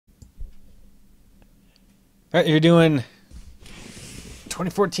All right, you're doing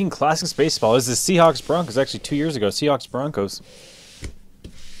 2014 Classics Baseball. This is Seahawks Broncos. Actually, 2 years ago. Seahawks Broncos.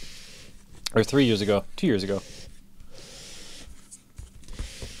 Or 3 years ago. 2 years ago.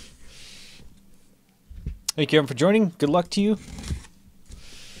 Thank you everyone for joining. Good luck to you.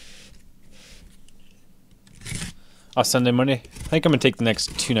 Sunday, Monday. I think I'm going to take the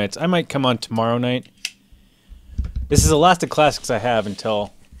next 2 nights. I might come on tomorrow night. This is the last of Classics I have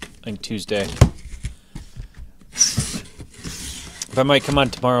until, I think, Tuesday. If I might come on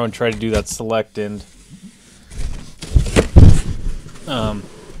tomorrow and try to do that select and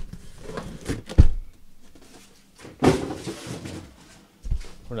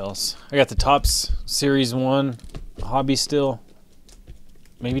what else? I got the Topps Series 1 hobby still.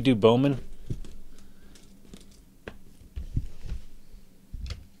 Maybe do Bowman.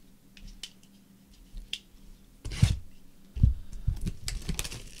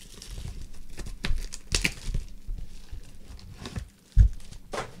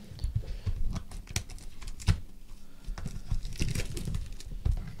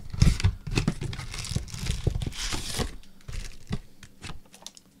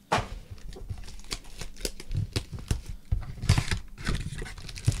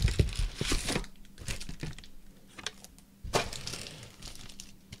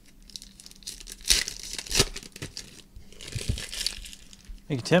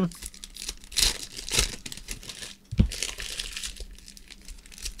 Thank you, Tim.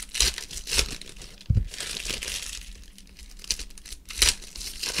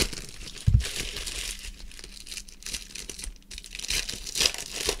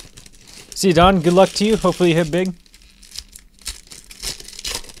 See you, Don. Good luck to you. Hopefully you hit big.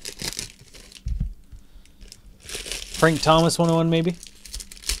 Frank Thomas 101 maybe.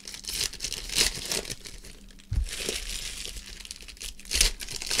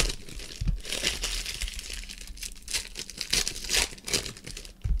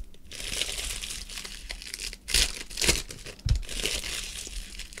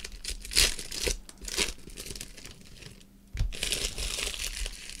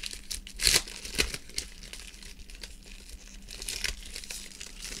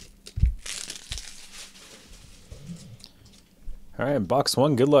 All right, box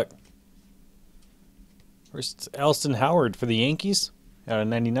 1, good luck. First, Alston Howard for the Yankees out of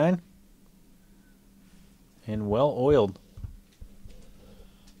 99. And well oiled.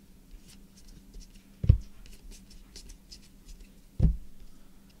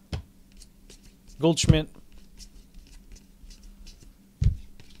 Goldschmidt.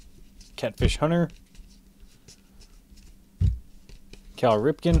 Catfish Hunter. Cal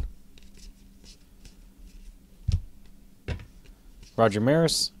Ripken. Roger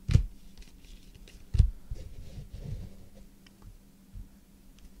Maris.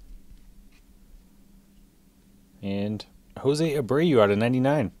 And Jose Abreu out of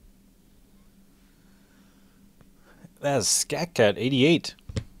 99. That's Scat Cat 88.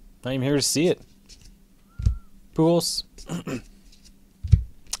 Not even here to see it. Pujols.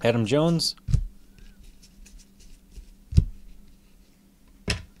 Adam Jones.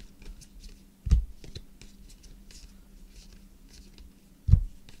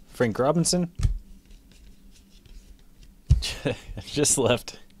 Frank Robinson. Just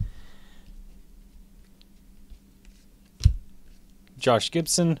left. Josh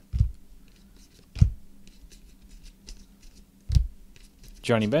Gibson.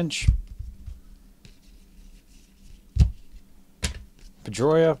 Johnny Bench.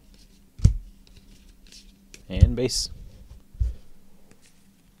 Pedroia. And base.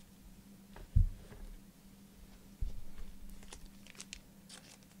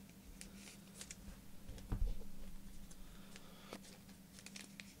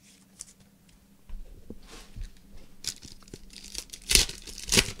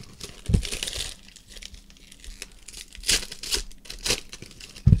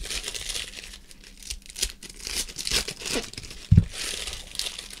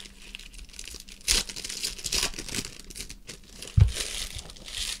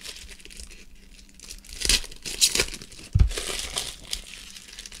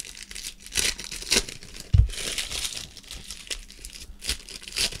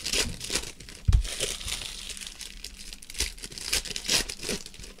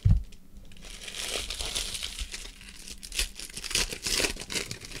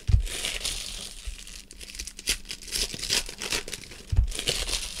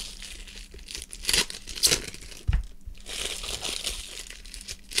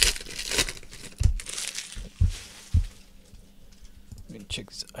 Check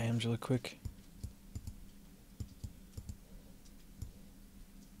these IMs really quick.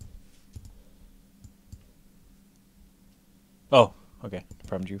 Oh, okay. No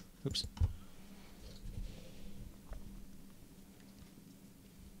problem, Drew. Oops.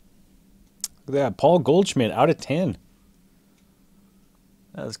 Look at that. Paul Goldschmidt out of 10.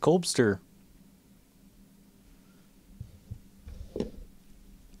 That's Kolbster.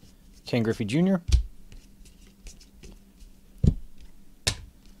 Ken Griffey Jr.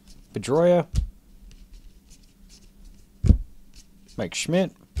 Pedroia. Mike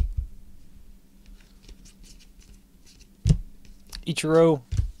Schmidt. Ichiro.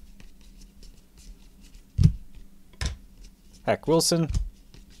 Hack Wilson.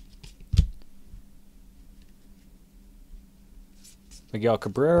 Miguel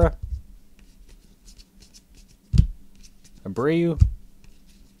Cabrera. Abreu.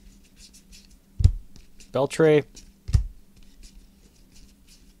 Beltre.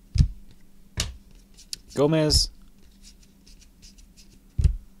 Gomez.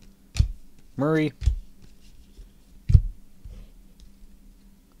 Murray.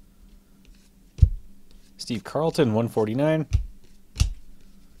 Steve Carlton, 149.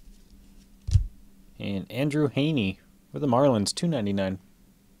 And Andrew Haney with the Marlins, 299.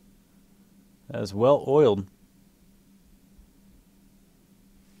 That is well oiled.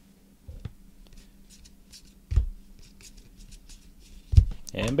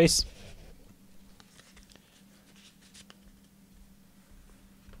 And base.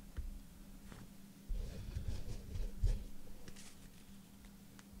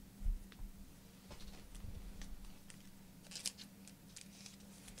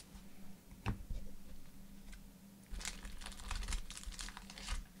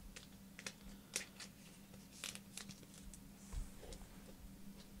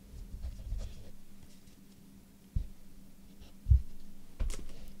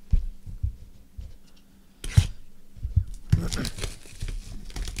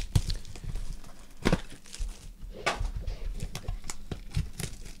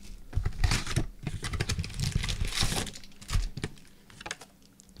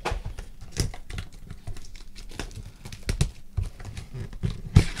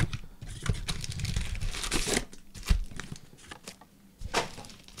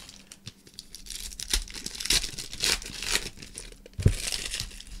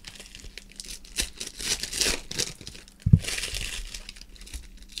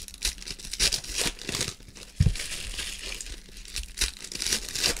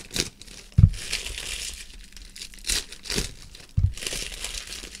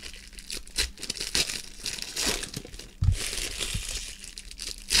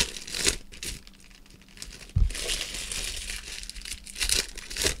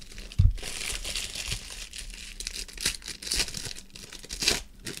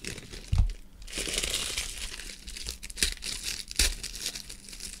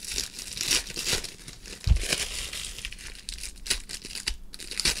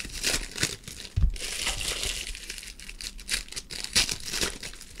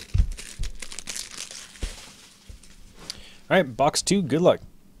 All right, box 2, good luck.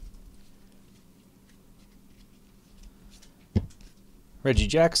 Reggie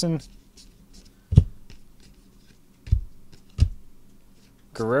Jackson.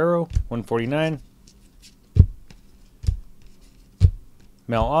 Guerrero, 149.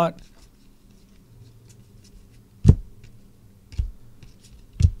 Mel Ott.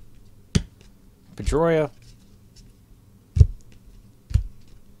 Pedroia.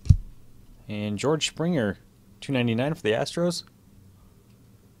 And George Springer, 299 for the Astros.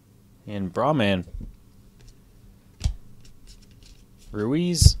 And Brahman.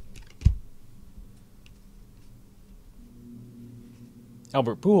 Ruiz.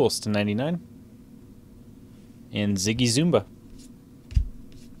 Albert Pujols to 99. And Ziggy Zumba.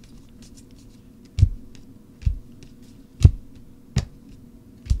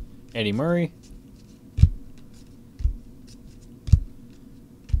 Eddie Murray.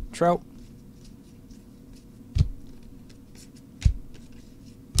 Trout.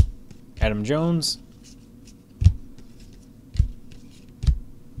 Adam Jones.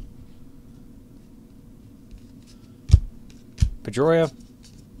 Pedroia.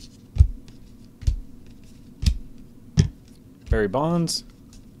 Barry Bonds.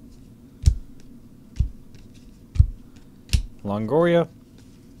 Longoria.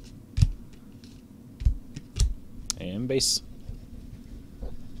 And base.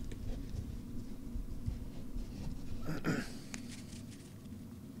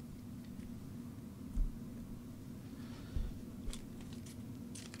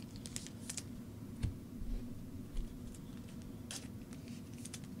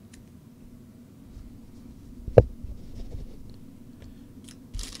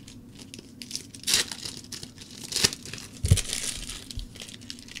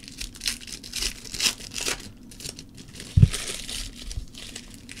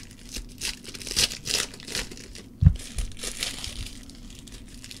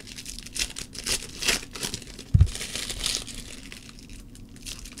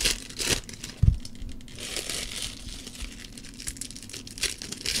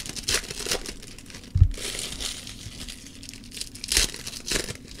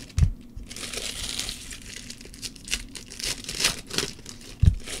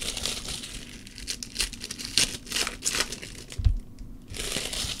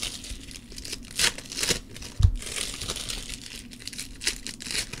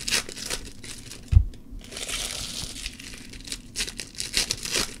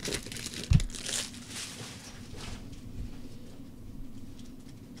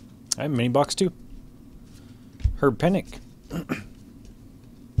 I have a mini box too. Herb Pennick.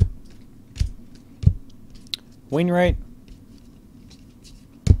 Wainwright.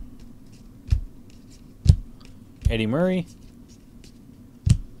 Eddie Murray.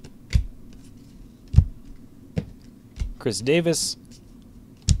 Chris Davis.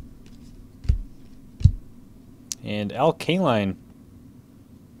 And Al Kaline.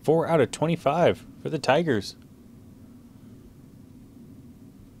 4 out of 25 for the Tigers.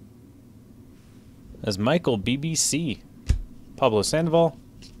 As Michael BBC. Pablo Sandoval.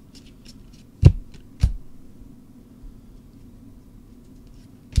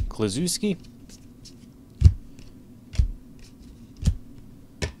 Klazuski.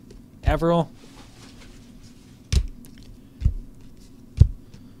 Averill.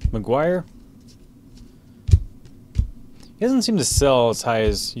 McGuire. He doesn't seem to sell as high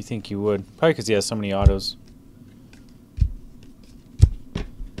as you think he would. Probably because he has so many autos.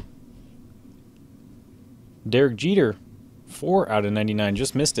 Derek Jeter. 4 out of 99.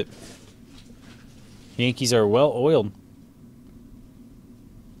 Just missed it. Yankees are well oiled.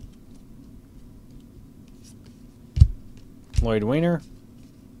 Lloyd Wainer.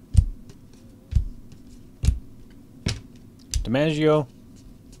 DiMaggio.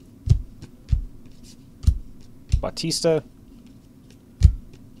 Bautista.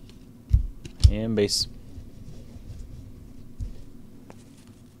 And base.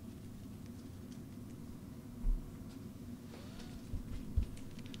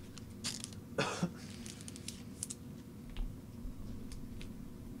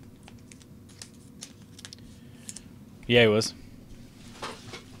 Yeah, he was.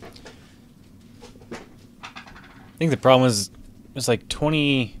 I think the problem was it's like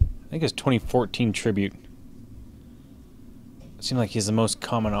 20. I think it's 2014 tribute. It seemed like he's the most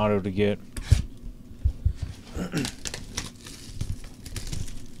common auto to get.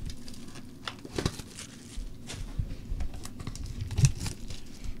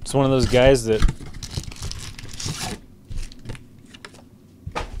 It's one of those guys that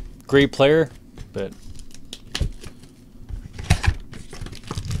great player, but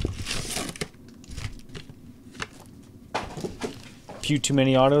few too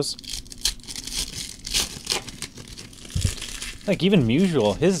many autos. Like even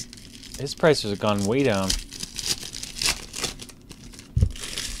Musial, his prices have gone way down.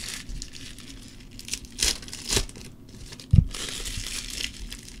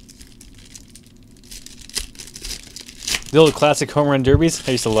 The old classic home run derbies,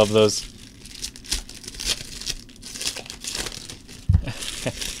 I used to love those.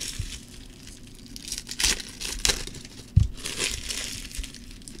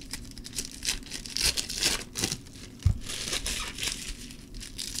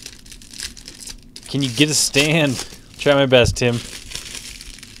 Can you get a stand? Try my best, Tim.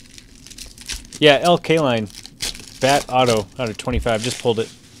 Yeah, L. Kaline. Bat auto out of 25. Just pulled it.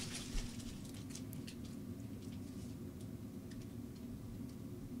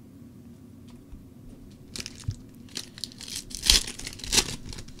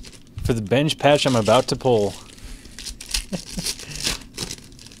 For the bench patch I'm about to pull.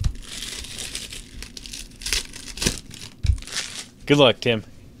 Good luck, Tim.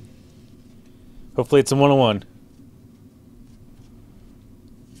 Hopefully it's a 101.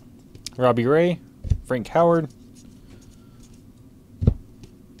 Robbie Ray, Frank Howard,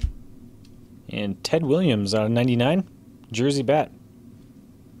 and Ted Williams out of 99. Jersey bat.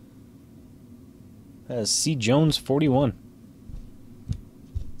 That is C. Jones 41.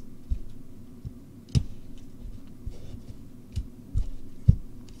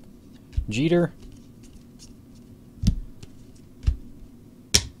 Jeter.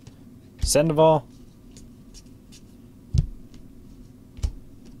 Sandoval.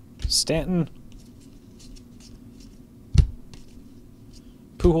 Stanton.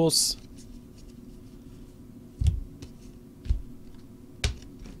 Pujols.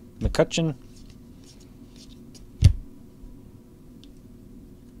 McCutchen.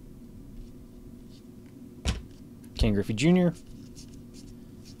 Ken Griffey Jr.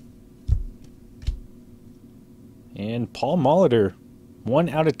 And Paul Molitor. 1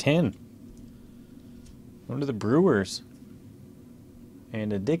 out of 10. Going to the Brewers.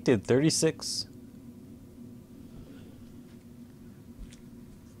 And Addicted 36.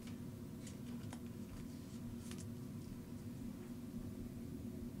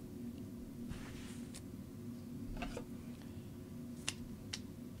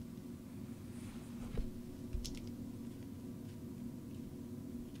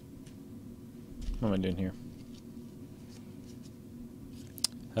 What am I doing here?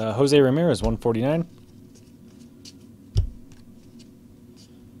 Jose Ramirez 149.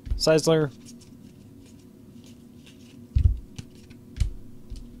 Seisler.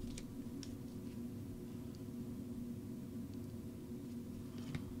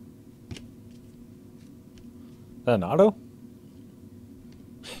 Is that an auto?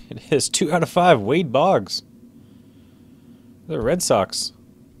 It is 2 out of 5. Wade Boggs. The Red Sox.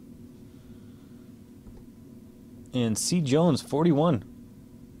 And C. Jones, 41.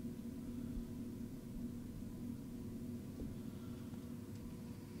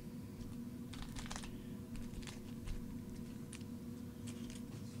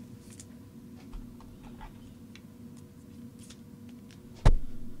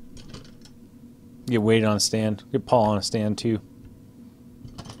 Get Wade on a stand. Get Paul on a stand too.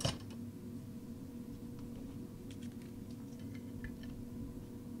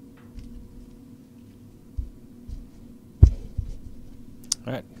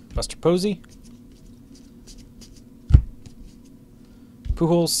 Alright, Buster Posey.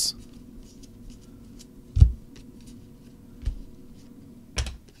 Pujols.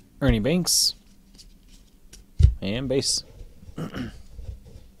 Ernie Banks. And base.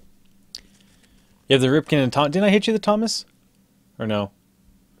 You have the Ripken and Thomas. Didn't I hit you the Thomas? Or no?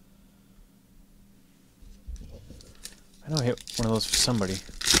 I know I hit one of those for somebody.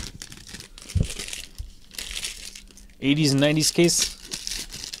 80s and 90s case.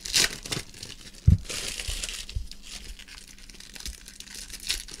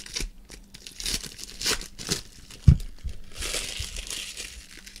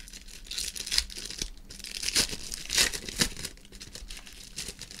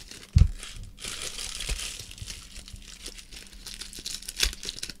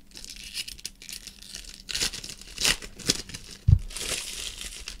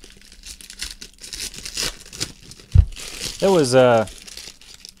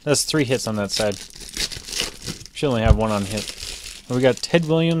 That's 3 hits on that side. Should only have 1 on hit. We got Ted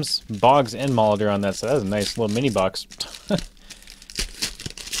Williams, Boggs, and Molitor on that side. That was a nice little mini box.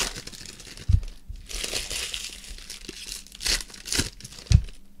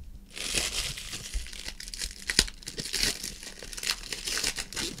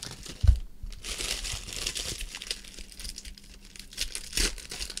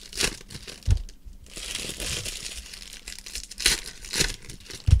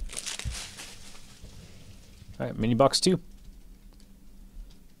 Alright, mini box 2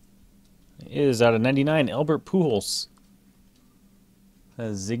 is out of 99, Albert Pujols.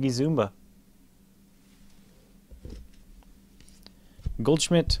 Ziggy Zumba.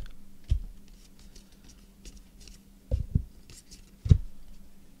 Goldschmidt.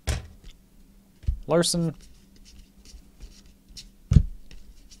 Larson.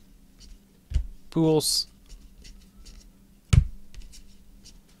 Pujols.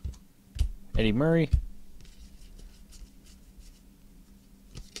 Eddie Murray.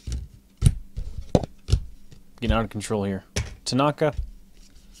 Getting out of control here. Tanaka.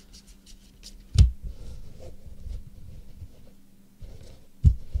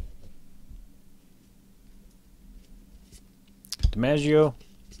 DiMaggio.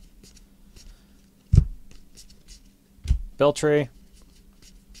 Beltre.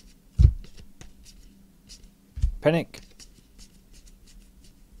 Pennick.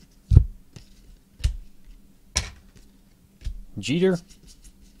 Jeter.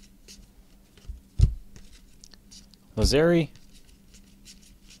 Lazari.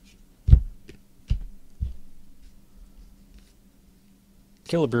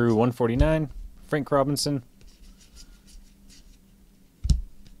 Killebrew 149. Frank Robinson.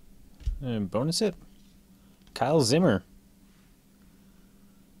 And bonus hit. Kyle Zimmer.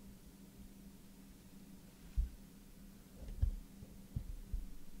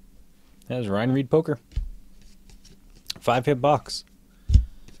 That was Ryan Reed Poker. 5-hit box.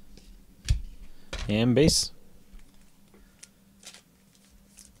 And base.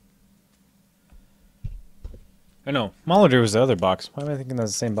 I know. Molitor was the other box. Why am I thinking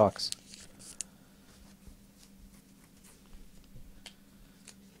that's the same box?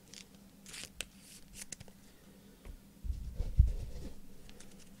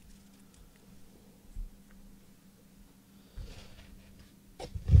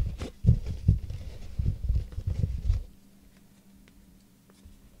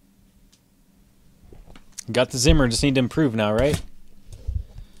 Got the Zimmer, just need to improve now, right?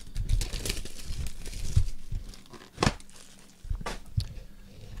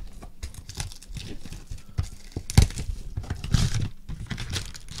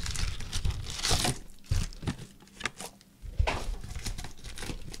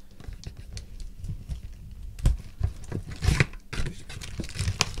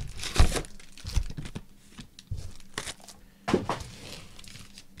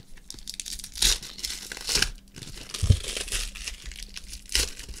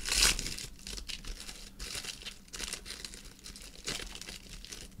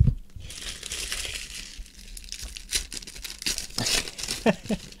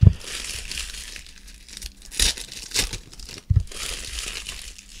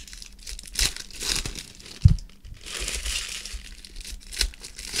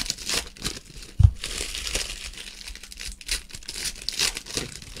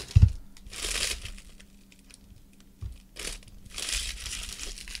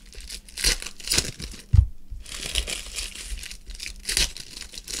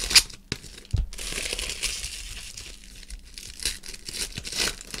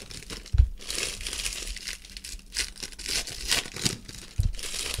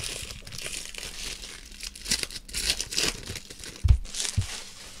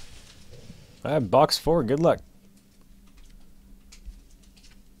 I have box 4. Good luck.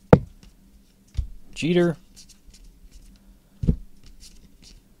 Jeter.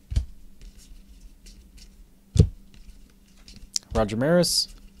 Roger Maris.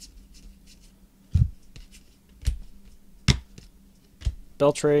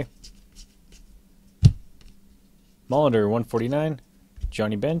 Beltre. Molitor 149.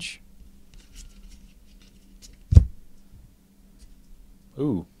 Johnny Bench.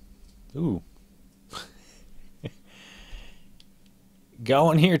 Ooh. Ooh. Got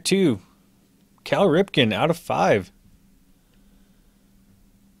one here too. Cal Ripken out of 5.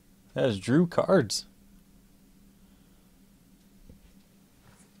 That is Drew cards.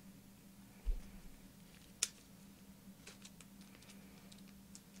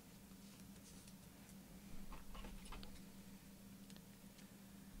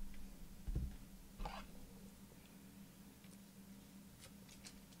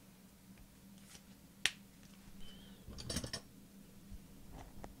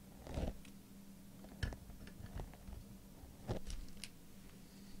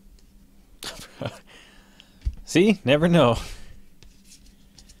 See? Never know.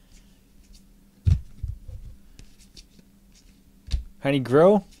 Heiny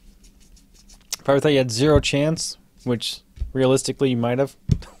Grow? Probably thought you had 0 chance, which realistically you might have.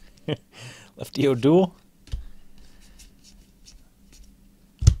 Lefty O'Doul.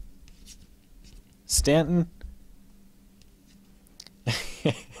 Stanton. I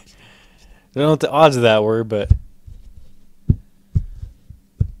don't know what the odds of that were, but...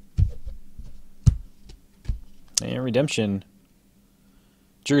 And redemption.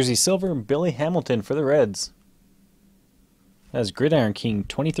 Jersey Silver, Billy Hamilton for the Reds. That's Gridiron King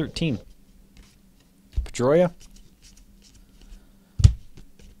 2013. Pedroia.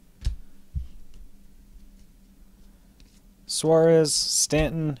 Suarez,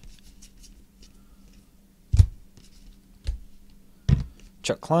 Stanton.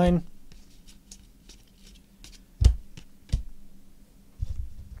 Chuck Klein.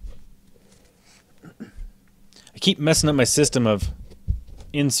 I keep messing up my system of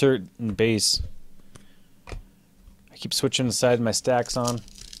insert and base. I keep switching the side of my stacks on.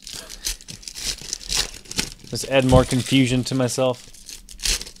 Just add more confusion to myself.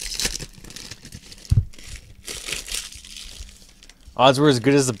 Odds were as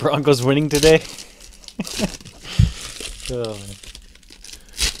good as the Broncos winning today. Oh, man.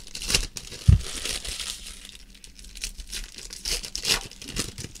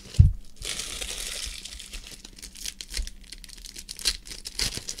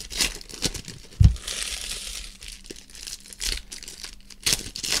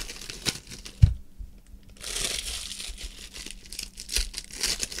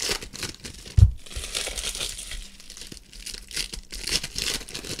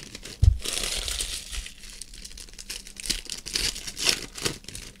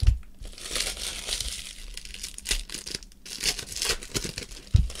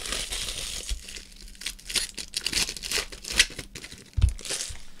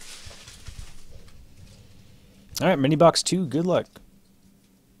 All right, mini box 2. Good luck.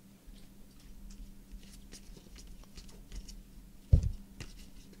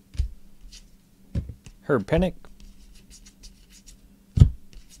 Herb Pennock.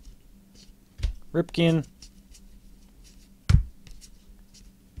 Ripken.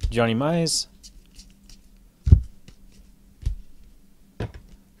 Johnny Mize.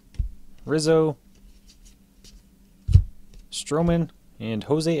 Rizzo. Stroman. And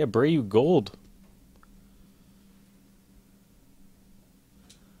Jose Abreu Gold.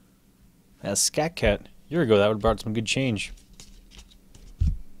 As Scat Cat. A year ago, that would have brought some good change.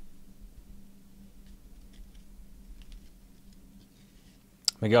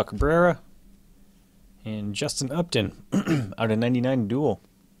 Miguel Cabrera. And Justin Upton out of 99 dual.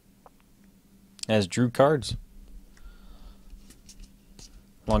 As Drew cards.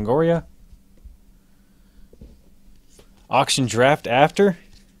 Longoria. Auction draft after.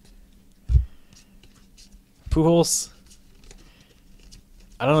 Pujols.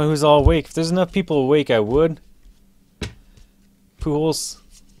 I don't know who's all awake. If there's enough people awake, I would. Pujols.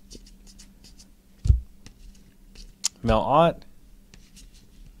 Mel Ott.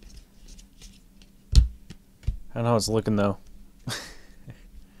 I don't know how it's looking though.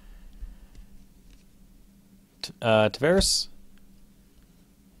 Tavares.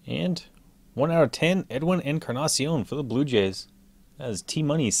 And 1 out of 10, Edwin Encarnacion for the Blue Jays. That is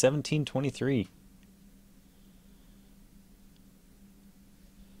T-Money 1723.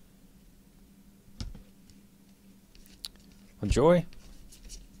 Enjoy.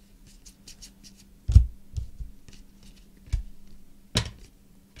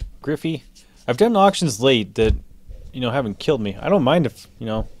 Griffey. I've done auctions late that, haven't killed me. I don't mind if,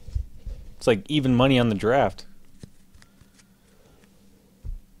 it's like even money on the draft.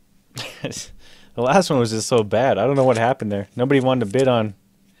 The last one was just so bad. I don't know what happened there. Nobody wanted to bid on...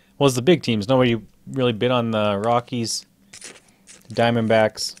 Well, it's the big teams. Nobody really bid on the Rockies,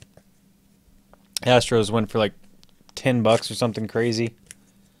 Diamondbacks. Astros went for like $10 or something crazy.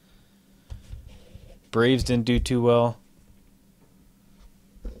 Braves didn't do too well.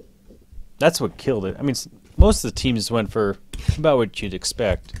 That's what killed it. I mean, most of the teams went for about what you'd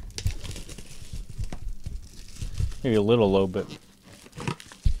expect. Maybe a little low, but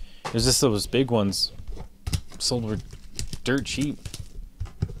it was just those big ones sold for dirt cheap.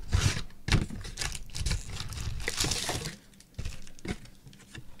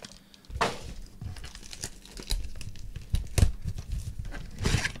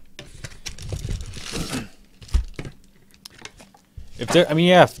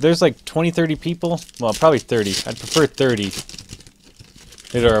 If there's like 20, 30 people, well, probably 30. I'd prefer 30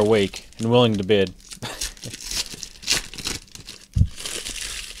 that are awake and willing to bid.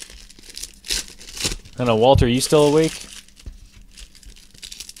 I don't know, Walter, are you still awake?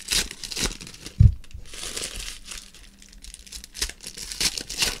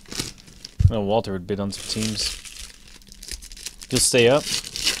 I know Walter would bid on some teams. You'll stay up?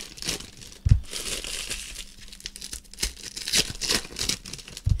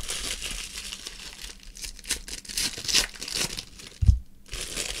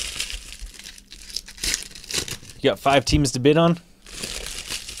 You got 5 teams to bid on?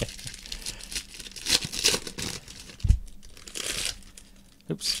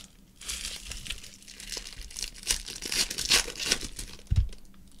 Oops.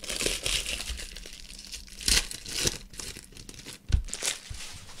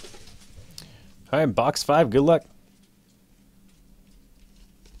 All right, box 5. Good luck.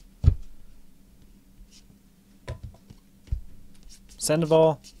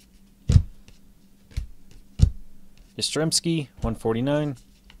 Sandoval. Yastrzemski, 149.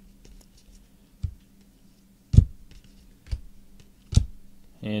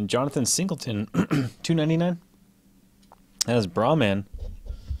 And Jonathan Singleton, 299. That is Brahman.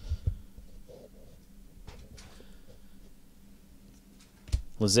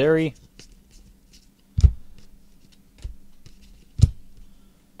 Lazari.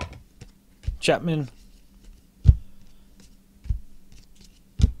 Chapman.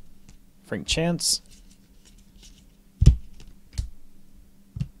 Frank Chance.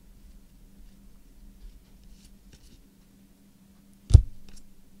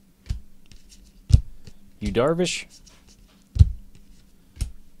 Yu Darvish.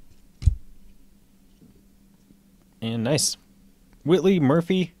 And nice. Whitley,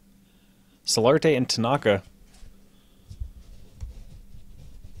 Murphy, Solarte, and Tanaka.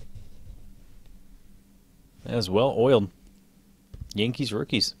 That is well oiled. Yankees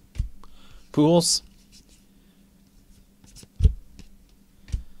rookies. Pujols.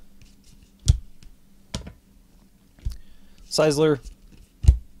 Seisler.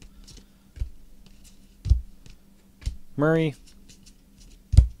 Murray.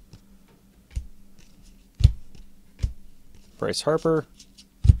 Bryce Harper.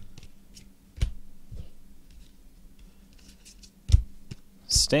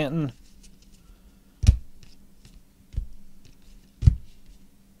 Stanton.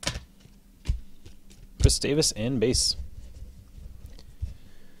 Chris Davis and base.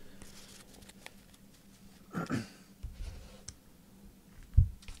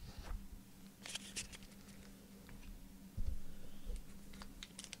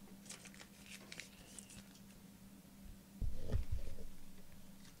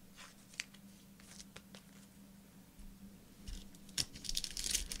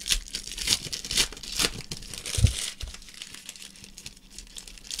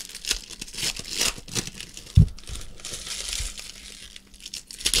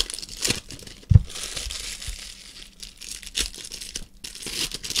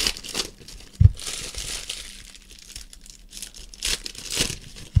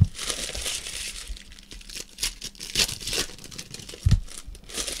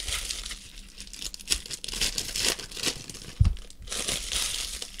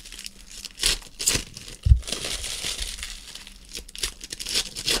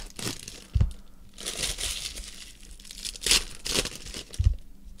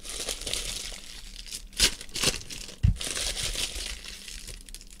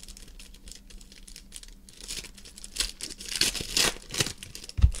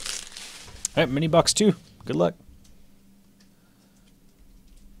 Alright, mini box 2. Good luck.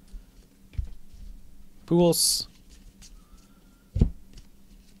 Pujols.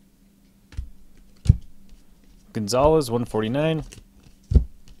 Gonzalez, 149.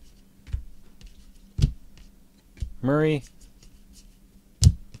 Murray.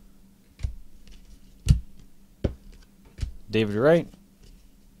 David Wright.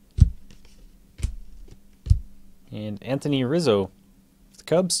 And Anthony Rizzo. The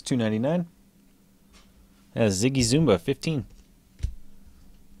Cubs, 299. That's Ziggy Zumba, 15.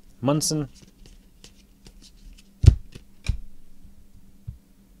 Munson.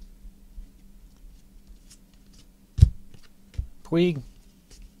 Puig.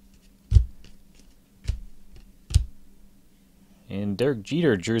 And Derek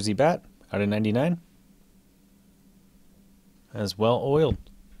Jeter, jersey bat, out of 99. As well oiled.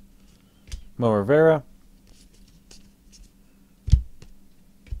 Mo Rivera.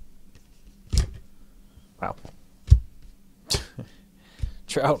 Wow.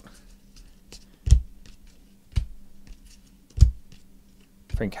 Trout.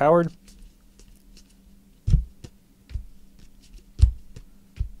 Frank Howard.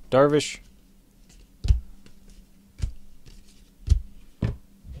 Darvish.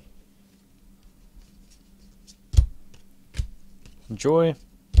 Joy.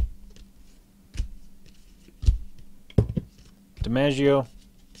 DiMaggio.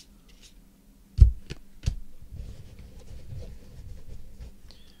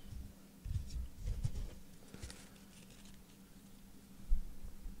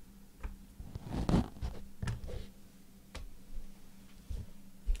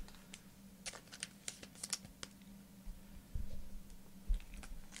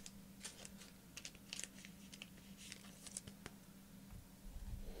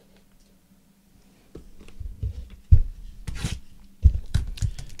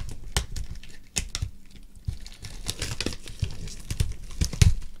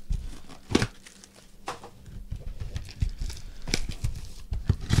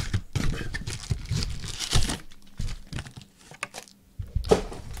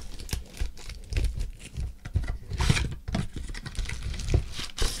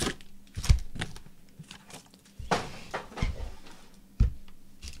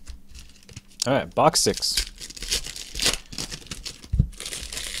 All right, box 6.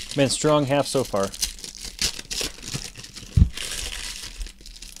 Been strong half so far.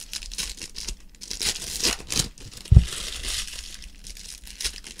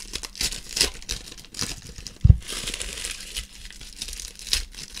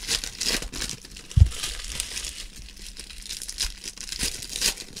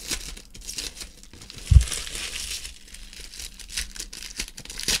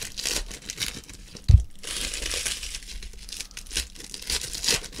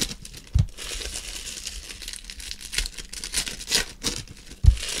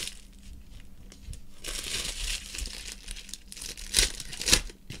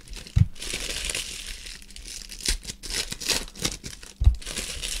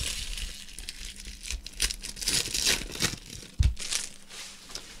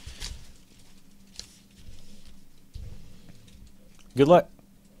 Good luck.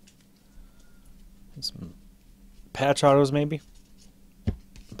 Some patch autos, maybe.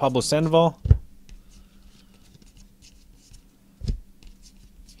 Pablo Sandoval.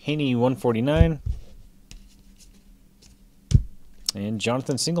 Haney, 149. And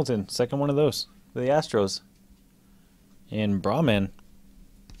Jonathan Singleton, second one of those for the Astros. And Brahman.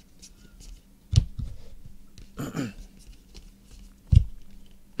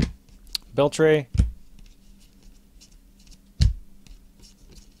 Beltre.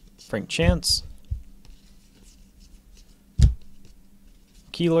 Frank Chance.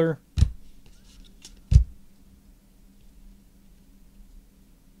 Keeler.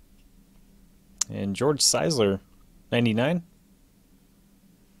 And George Seisler, 99.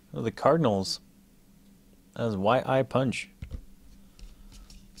 Oh, the Cardinals. That was Y.I. Punch.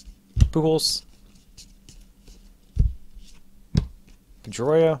 Pujols.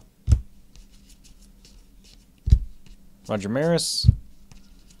 Pedroia. Roger Maris.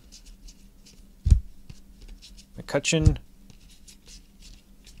 McCutchen.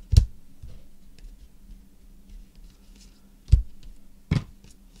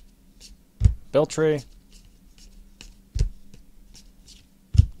 Beltre.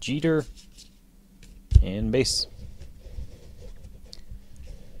 Jeter. And base.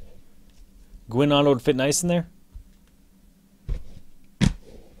 Gwynn Auto would fit nice in there.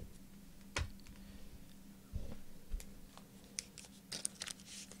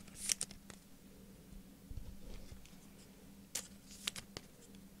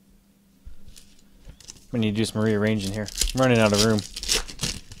 I need to do some rearranging here. I'm running out of room.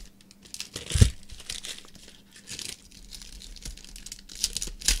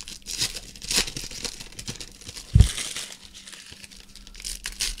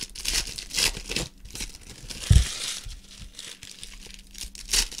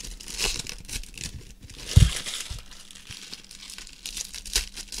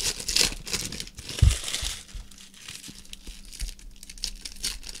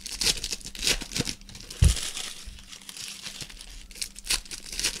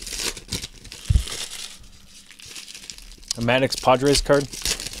 A Maddox Padres card.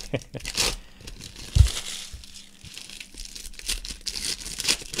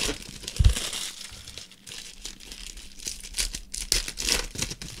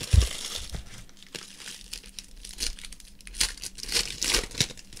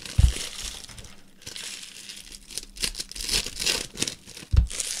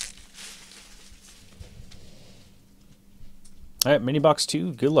 All right, mini box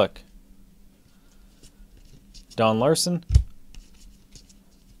 2. Good luck. Don Larson,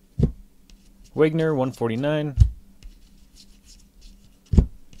 Wagner, 149,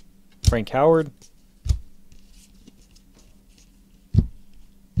 Frank Howard,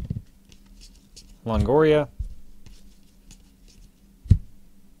 Longoria,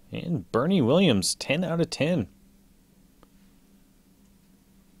 and Bernie Williams, 10 out of 10.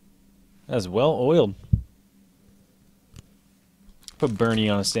 That's well oiled. Put Bernie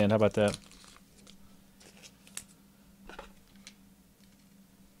on a stand. How about that?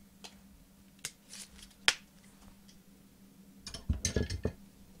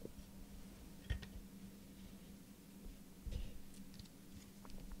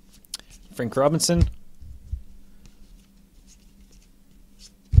 Frank Robinson,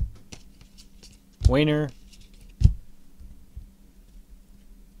 Wayner,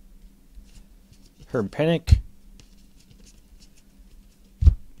 Herb Pennick,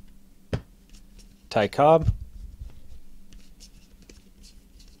 Ty Cobb,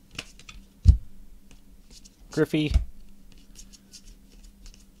 Griffey,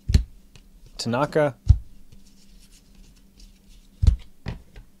 Tanaka,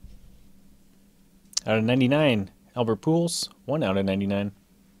 out of 99, Albert Pujols, 1 out of 99.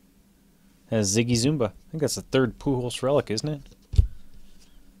 Has Ziggy Zumba. I think that's the third Pujols relic, isn't it?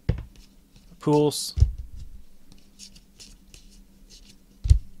 Pujols,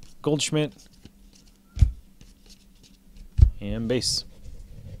 Goldschmidt, and base.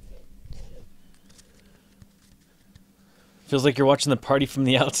 Feels like you're watching the party from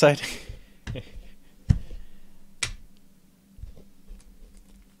the outside.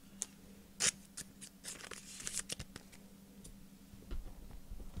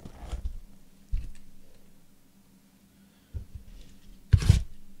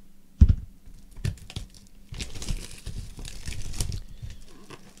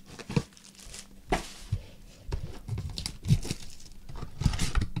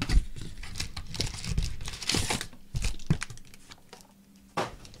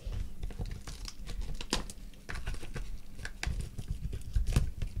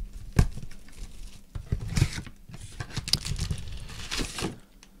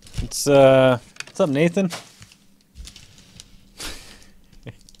 What's up, Nathan?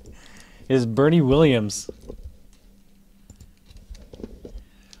 Is Bernie Williams.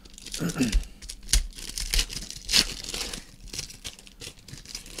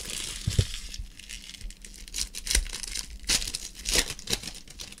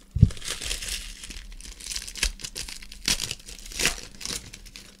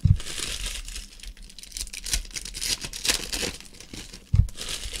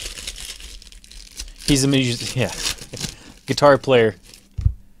 He's a musician, yeah, guitar player.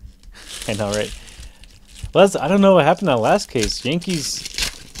 I know, right? Well, I don't know what happened in that last case. Yankees,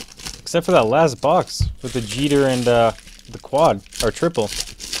 except for that last box with the Jeter and the quad or triple.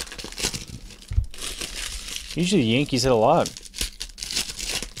 Usually the Yankees hit a lot.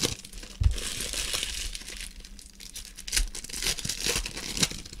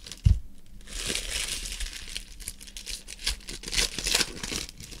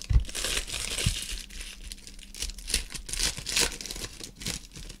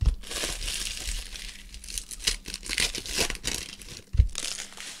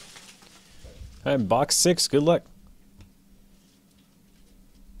 All right, box 6. Good luck.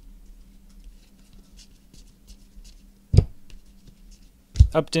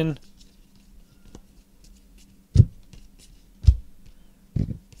 Upton.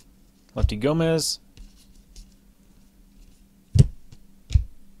 Lefty Gomez.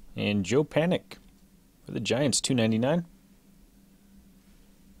 And Joe Panic for the Giants, $2.99.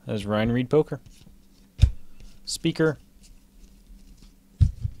 That's Ryan Reed Poker. Speaker.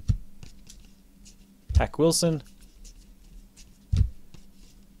 Hack Wilson.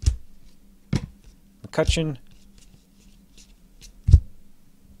 McCutcheon.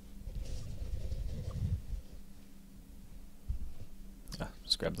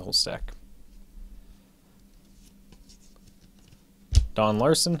 Just grab the whole stack. Don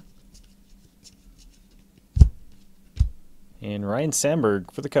Larson. And Ryan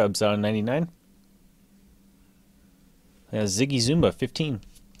Sandberg for the Cubs out of 99. Ziggy Zumba, 15.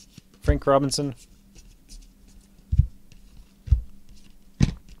 Frank Robinson.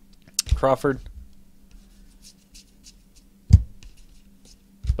 Crawford.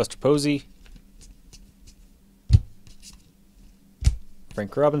 Buster Posey.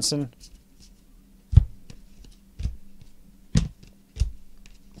 Frank Robinson.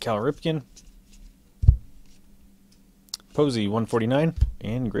 Cal Ripken. Posey, 149.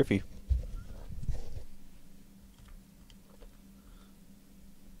 And Griffey.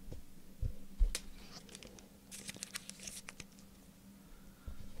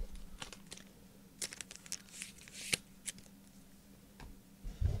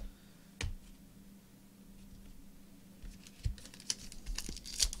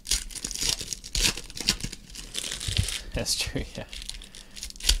 That's true, yeah.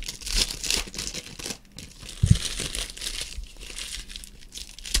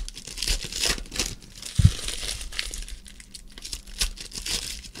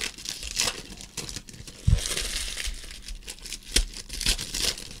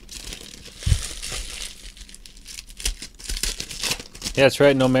 Yeah, that's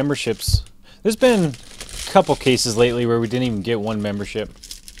right, no memberships. There's been a couple cases lately where we didn't even get one membership.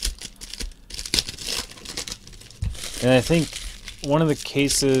 And I think one of the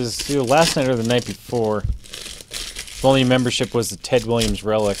cases, either last night or the night before, the only membership was the Ted Williams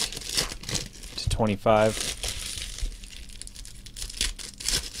relic to 25.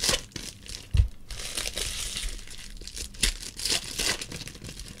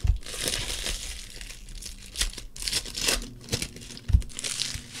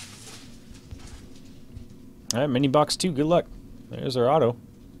 Alright, mini box 2, good luck. There's our auto.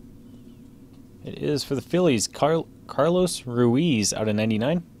 It is for the Phillies, Carlos Ruiz out of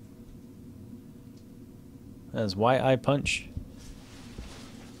 99. That's Y.I. Punch.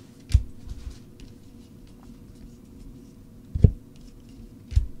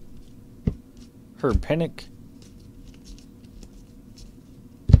 Herb Pennick.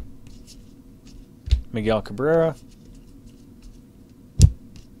 Miguel Cabrera.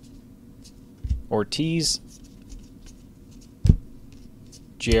 Ortiz.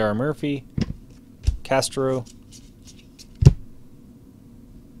 J.R. Murphy. Castro.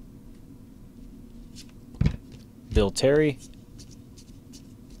 Bill Terry.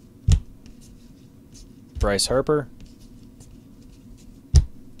 Bryce Harper.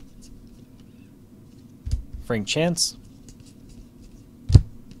 Frank Chance.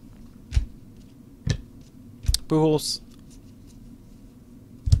 Pujols.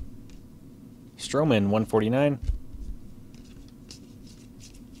 Stroman, 149.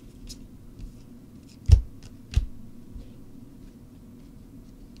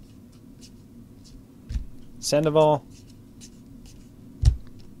 Sandoval.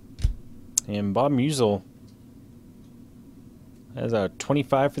 And Bob Musial. That's a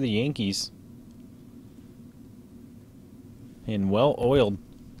 25 for the Yankees. And well oiled.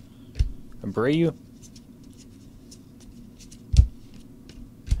 Abreu.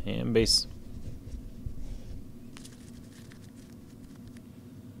 And base.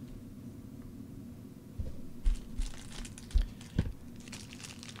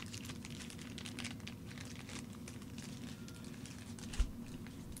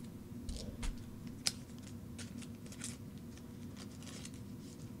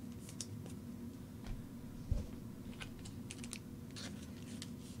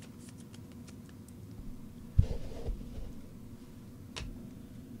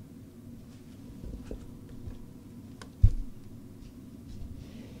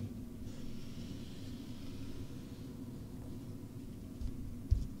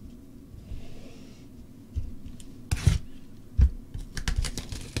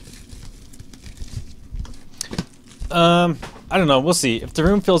 I don't know. We'll see. If the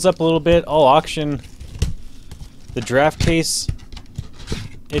room fills up a little bit, I'll auction the draft case.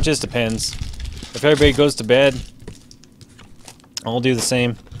 It just depends. If everybody goes to bed, I'll do the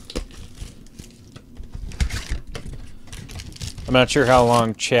same. I'm not sure how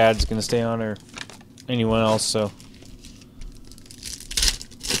long Chad's going to stay on or anyone else, so...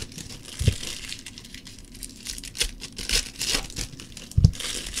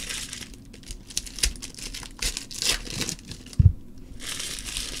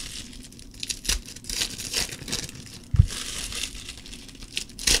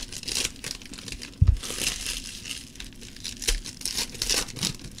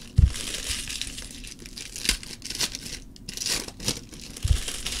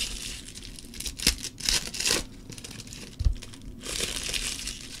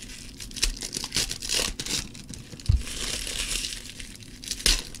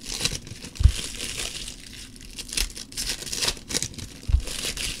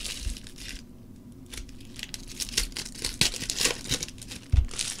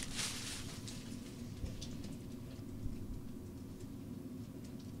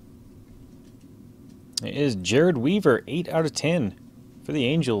 It is Jared Weaver, 8 out of 10 for the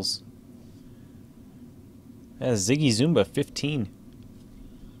Angels. That's Ziggy Zumba, 15.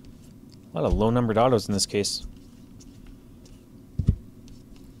 A lot of low-numbered autos in this case.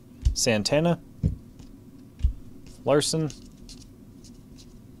 Santana. Larson.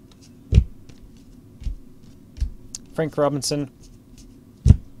 Frank Robinson.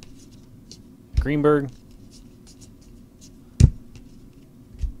 Greenberg.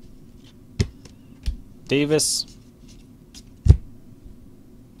 Davis.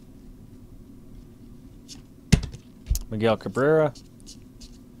 Miguel Cabrera.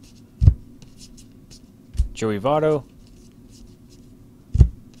 Joey Votto.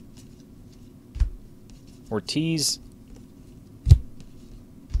 Ortiz.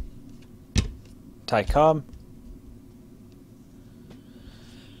 Ty Cobb.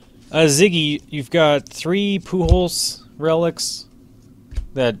 Ziggy, you've got 3 Pujols relics.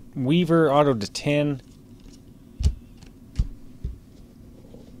 That Weaver auto to 10.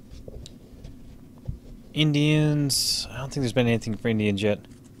 Indians. I don't think there's been anything for Indians yet.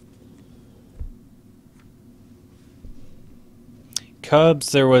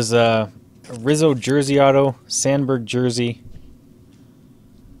 Cubs, there was a Rizzo jersey auto, Sandberg jersey,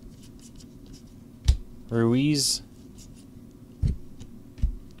 Ruiz,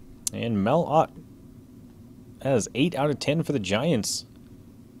 and Mel Ott. That is 8 out of 10 for the Giants.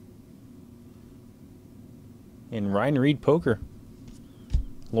 And Ryan Reed Poker.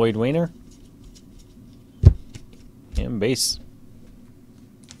 Lloyd Wayner. And base.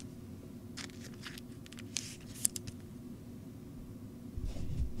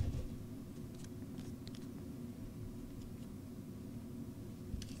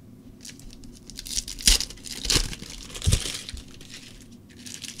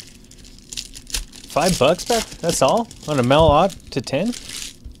 $5 back? That's all? On a Mel Ott to 10?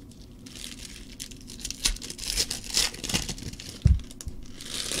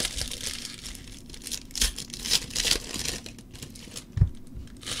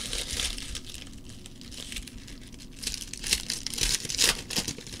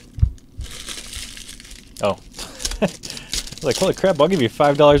 Oh. Like, holy crap, I'll give you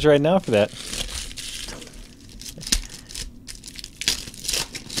 $5 right now for that.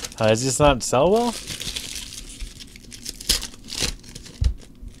 Does this not sell well?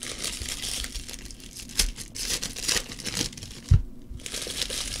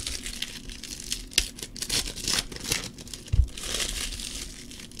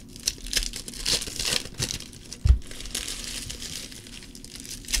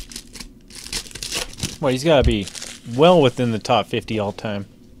 Well, he's got to be well within the top 50 all time.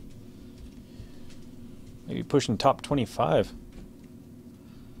 Maybe pushing top 25.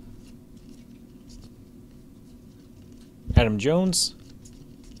 Adam Jones.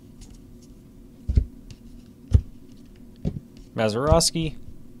 Mazeroski.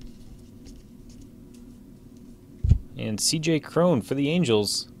 And CJ Cron for the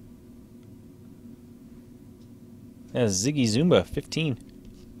Angels. That's Ziggy Zumba, 15.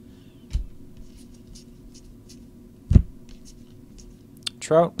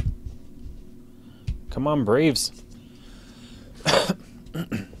 Trout. Come on, Braves.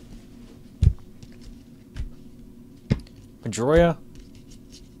 Pedroia.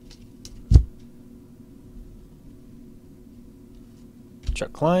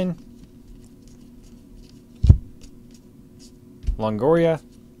 Chuck Klein. Longoria.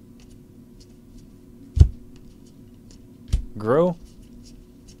 Grow.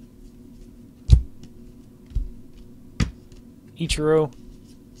 Ichiro.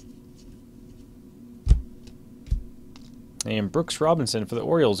 And Brooks Robinson for the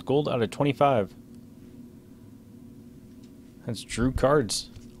Orioles, gold out of 25. That's Drew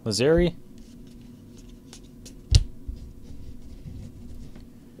Cards. Lazeri.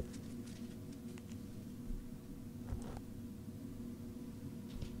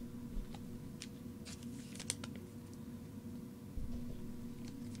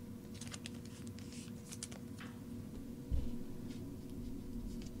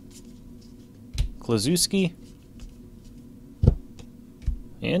 Klazuski.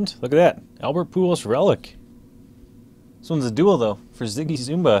 And look at that, Albert Pujols relic. This one's a dual though for Ziggy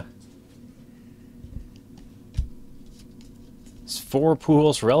Zumba. It's 4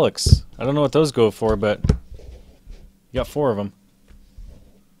 Pujols relics. I don't know what those go for, but you got 4 of them.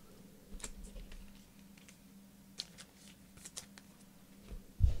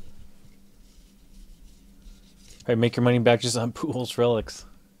 Probably make your money back just on Pujols relics.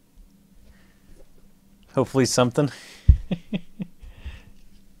 Hopefully something.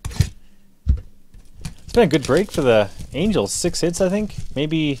 It's been a good break for the Angels. 6 hits, I think.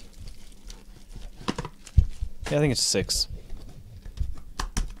 Maybe Yeah, I think it's 6.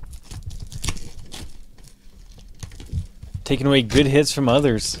 Taking away good hits from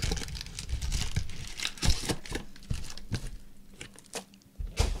others.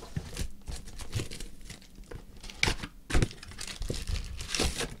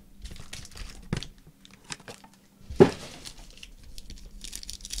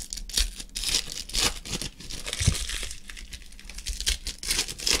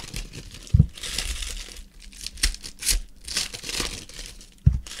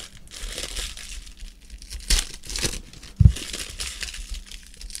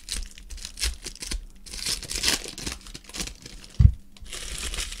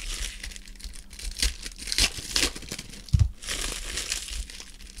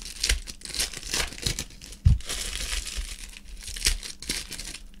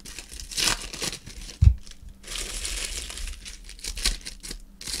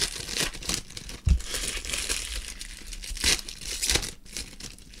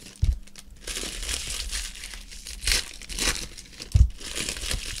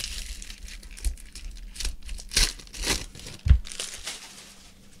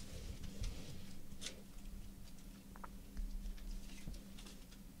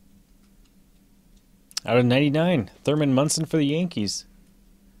 Out of 99, Thurman Munson for the Yankees.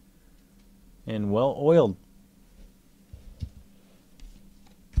 And well oiled.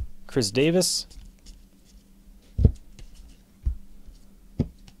 Chris Davis.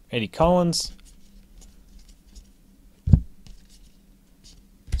 Eddie Collins.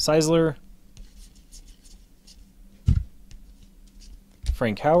 Seisler.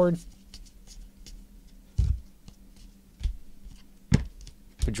 Frank Howard.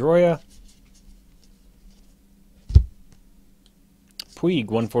 Pedroia. Puig,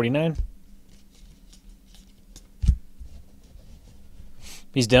 149.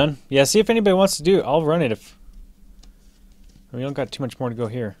 He's done. Yeah, see if anybody wants to do it. I'll run it if... We don't got too much more to go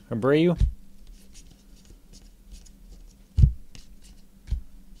here. Abreu.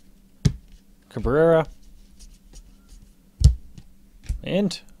 Cabrera.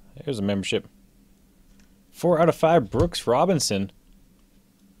 And there's a membership. 4 out of 5, Brooks Robinson.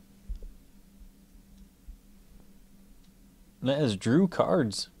 And that is Drew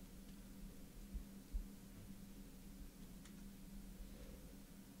Cards.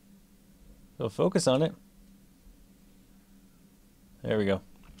 So focus on it. There we go.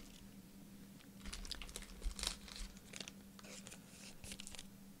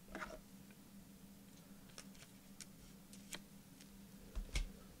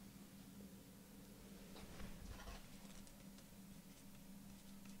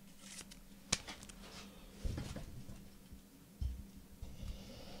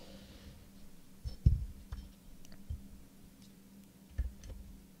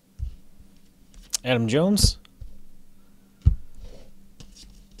 Adam Jones.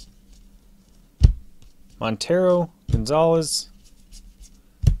 Montero. Gonzalez.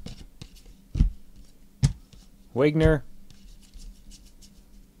 Wagner.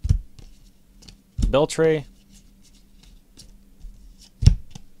 Beltre.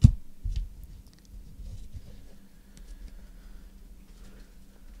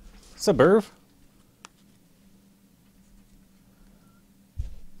 Suburb.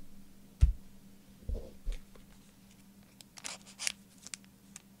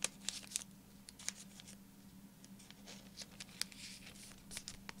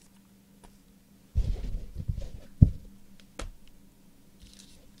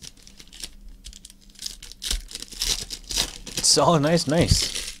 Solid, nice.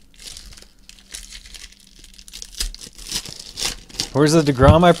 Where's the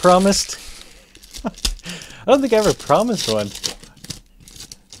DeGrom I promised? I don't think I ever promised one. In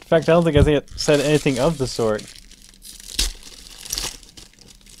fact, I don't think I said anything of the sort.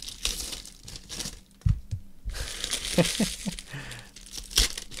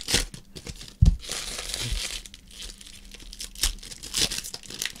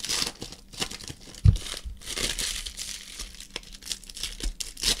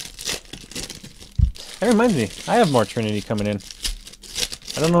 That reminds me, I have more Trinity coming in.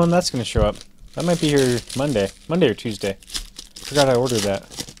 I don't know when that's going to show up. That might be here Monday or Tuesday. Forgot I ordered that.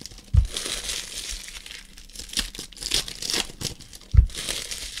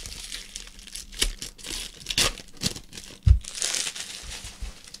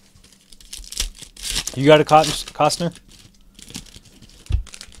 You got a Costner?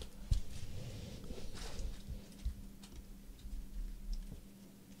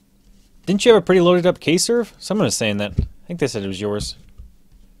 Didn't you have a pretty loaded up K-Serve? Someone was saying that. I think they said it was yours.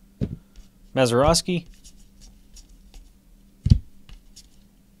 Mazeroski.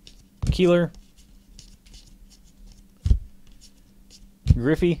 Keeler.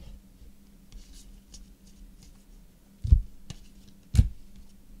 Griffey.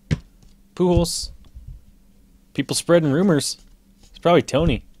 Pujols. People spreading rumors. It's probably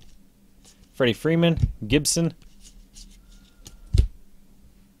Tony. Freddie Freeman. Gibson.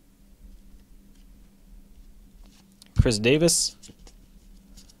 Chris Davis.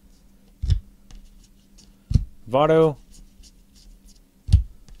 Votto.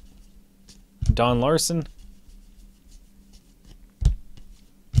 Don Larson.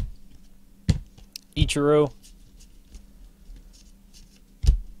 Ichiro.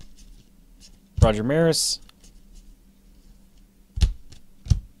 Roger Maris.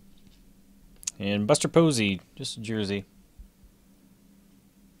 And Buster Posey, just a jersey.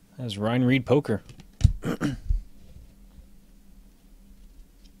 That's Ryan Reed Poker.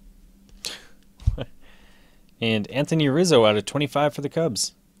 And Anthony Rizzo out of 25 for the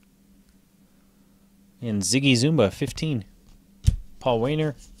Cubs. And Ziggy Zumba, 15. Paul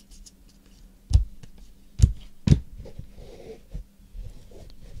Wainer.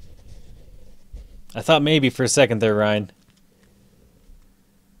 I thought maybe for a second there, Ryan.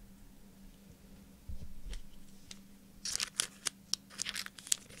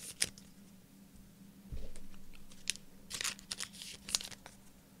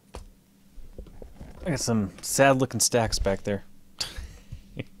 I got some sad-looking stacks back there.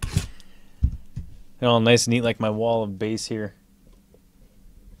 They're all nice and neat like my wall of base here.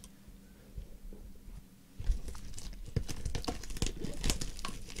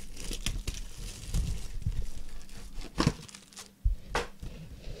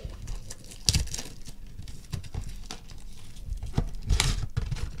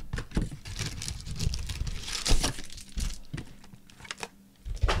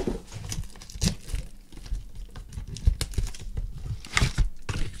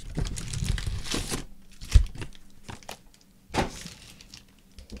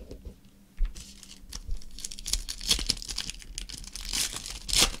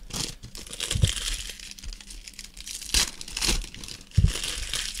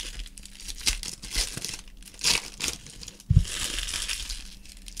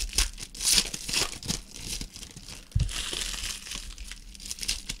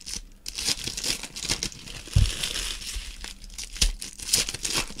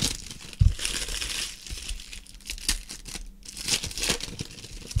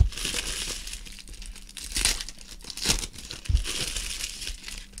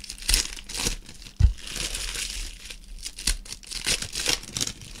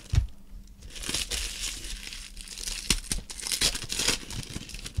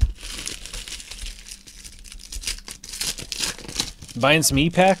 Buying some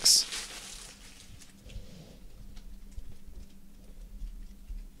E-Packs?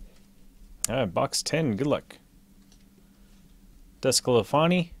 Alright, box 10. Good luck.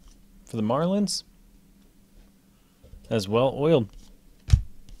 Desclafani for the Marlins. As well oiled.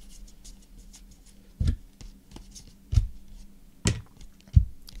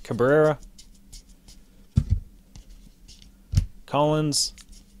 Cabrera. Collins.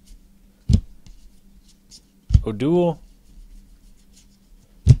 O'Doul.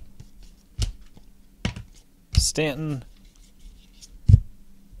 Stanton.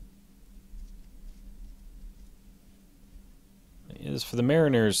 Is for the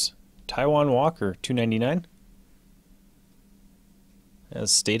Mariners. Taijuan Walker, $2.99. As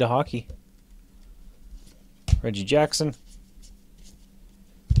State of Hockey. Reggie Jackson.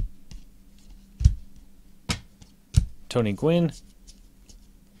 Tony Gwynn.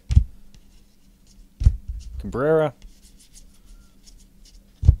 Cabrera.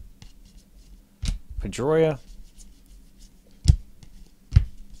 Pedroia.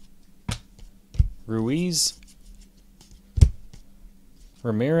 Ruiz.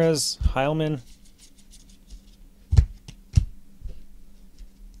 Ramirez. Heilman.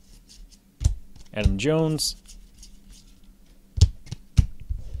 Adam Jones.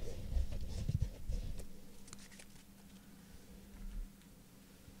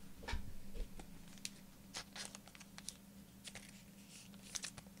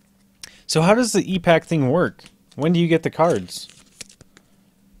 So how does the E-Pack thing work? When do you get the cards?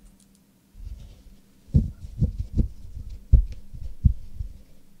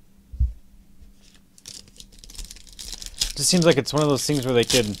 Just seems like it's one of those things where they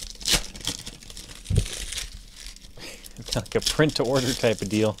could like a print to order type of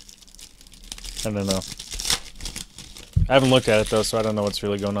deal. I don't know. I haven't looked at it though, so I don't know what's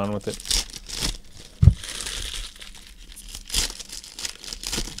really going on with it.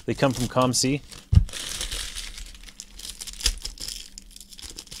 They come from ComC.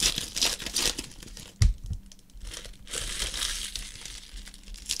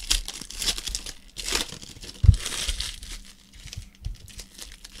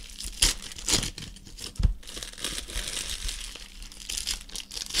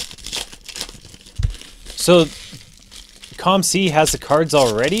 So, ComC has the cards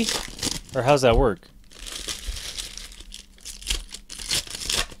already? Or how's that work?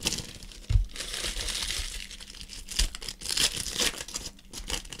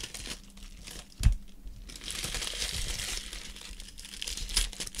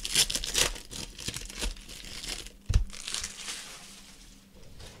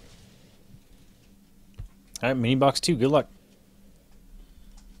 Alright, mini box 2, good luck.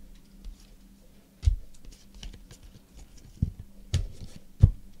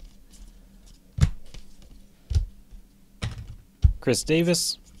 Chris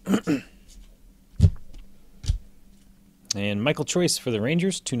Davis. And Michael Choice for the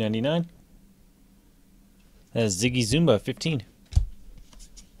Rangers, $2.99. That's Ziggy Zumba, 15.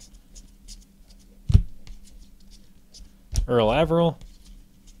 Earl Averill.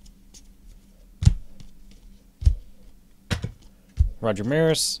 Roger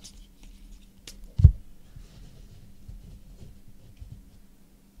Maris.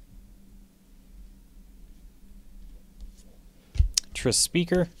 Tris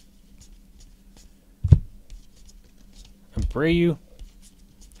Speaker. Abreu. Well,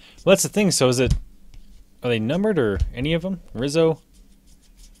 that's the thing. So are they numbered or any of them? Rizzo.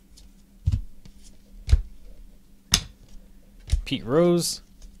 Pete Rose.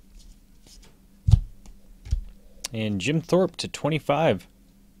 And Jim Thorpe to 25.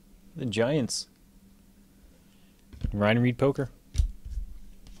 The Giants. Ryan Reed Poker.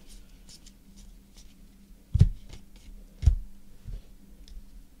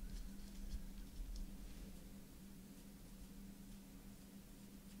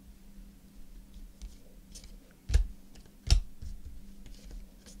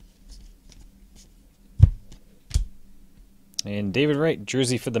 And David Wright,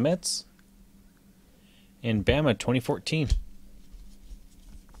 jersey for the Mets. And Bama 2014.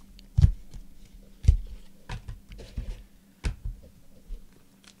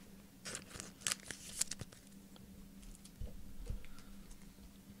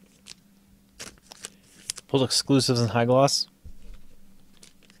 Pulled exclusives and high gloss.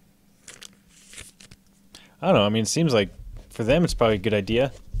 I don't know. I mean, it seems like for them it's probably a good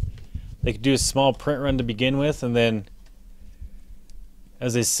idea. They could do a small print run to begin with, and then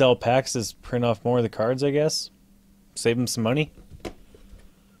as they sell packs, just print off more of the cards, I guess. Save them some money.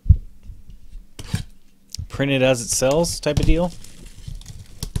 Print it as it sells type of deal.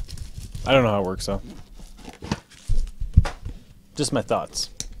 I don't know how it works, though. Just my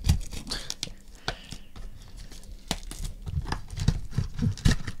thoughts.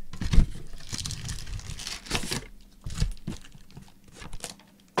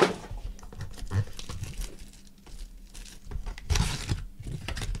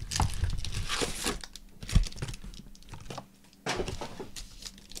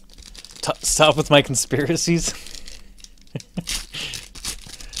 Stop with my conspiracies.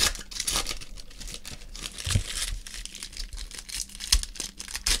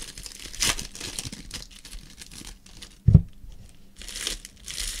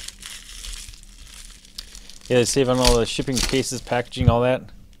 Yeah, they save on all the shipping, cases, packaging, all that.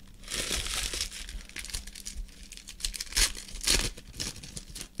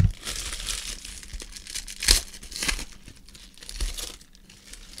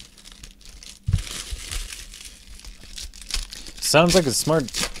 Sounds like a smart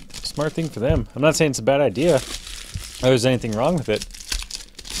thing for them. I'm not saying it's a bad idea, or there's anything wrong with it.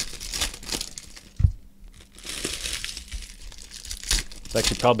 It's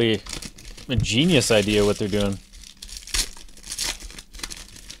actually probably a genius idea what they're doing.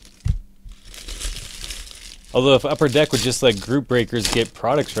 Although if Upper Deck would just let group breakers get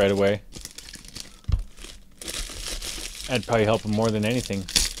products right away, that'd probably help them more than anything.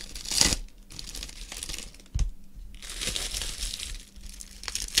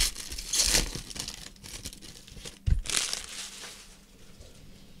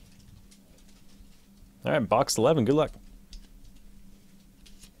 All right, box 11. Good luck.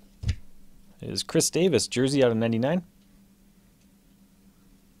 It is Chris Davis, jersey out of 99.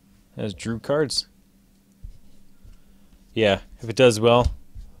 That's Drew cards. Yeah, if it does well,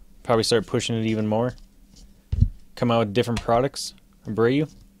 probably start pushing it even more. Come out with different products. Abreu.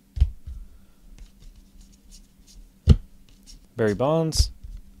 Barry Bonds.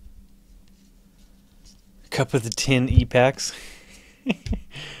 Cup of the Tin E-Packs.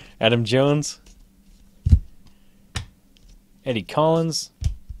 Adam Jones. Eddie Collins.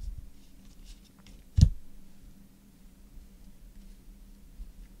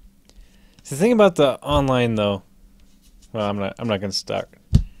 The thing about the online, though, well, I'm not going to start.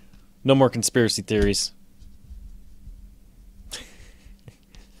 No more conspiracy theories.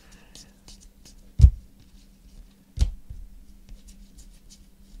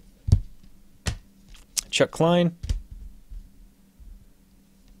 Chuck Klein.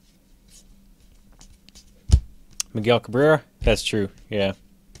 Miguel Cabrera. That's true. Yeah.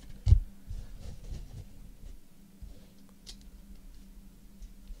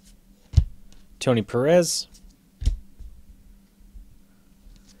 Tony Perez.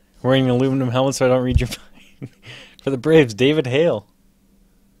 Wearing an aluminum helmet so I don't read your mind. For the Braves, David Hale.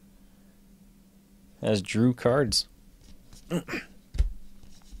 That's Drew Cards.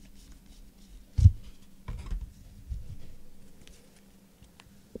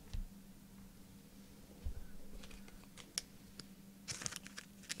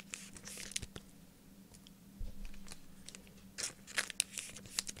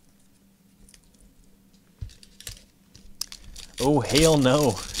 Oh, hell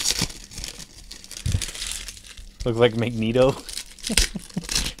no. Look like Magneto.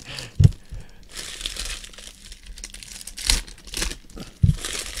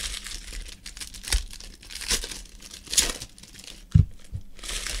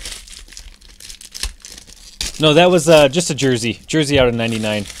 No, that was just a jersey. Jersey out of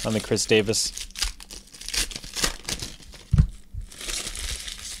 99 on the Chris Davis.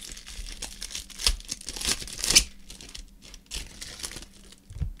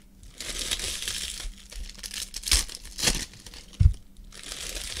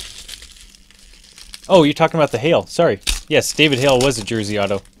 Oh, you're talking about the Hale. Sorry. Yes, David Hale was a jersey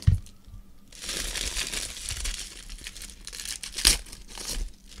auto.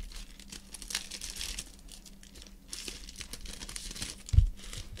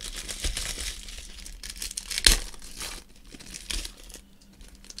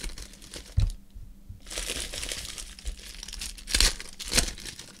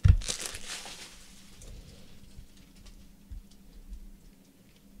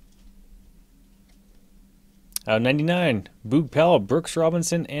 Out of 99, Boog Powell, Brooks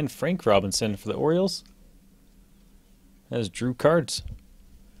Robinson, and Frank Robinson for the Orioles. That's Drew Cards.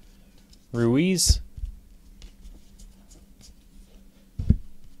 Ruiz.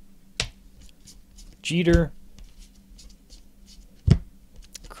 Jeter.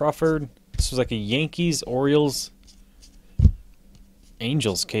 Crawford. This was like a Yankees, Orioles,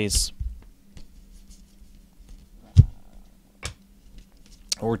 Angels case.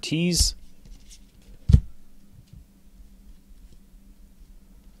 Ortiz.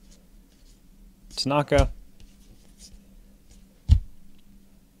 Tanaka.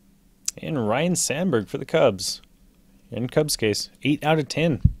 And Ryan Sandberg for the Cubs. In Cubs case. 8 out of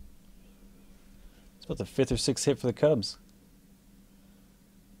 10. It's about the 5th or 6th hit for the Cubs.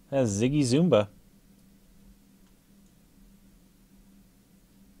 That's Ziggy Zumba.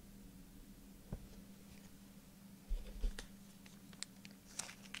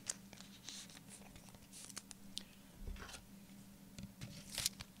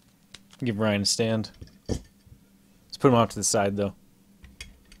 Give Ryan a stand. Let's put him off to the side, though.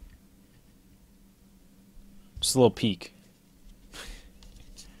 Just a little peek.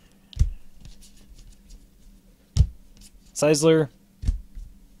 Seisler.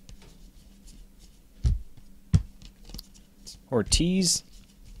 Ortiz.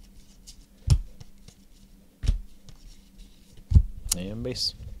 And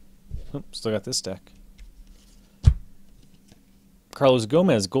base. Oh, still got this stack. Carlos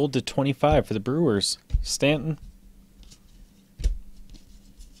Gomez, gold to 25 for the Brewers. Stanton.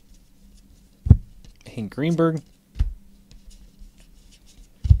 Hank Greenberg.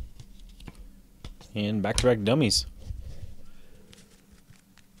 And back-to-back dummies.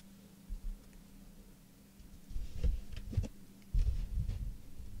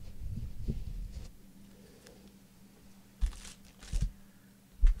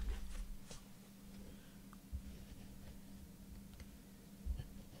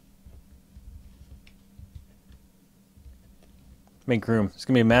 Make room. It's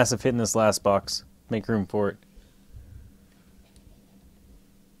going to be a massive hit in this last box. Make room for it.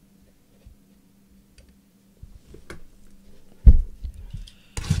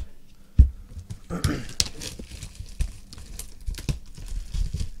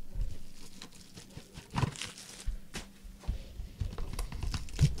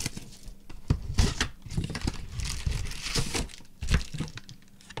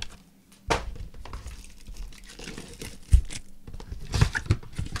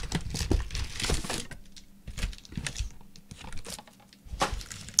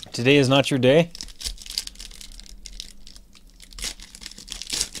 Today is not your day.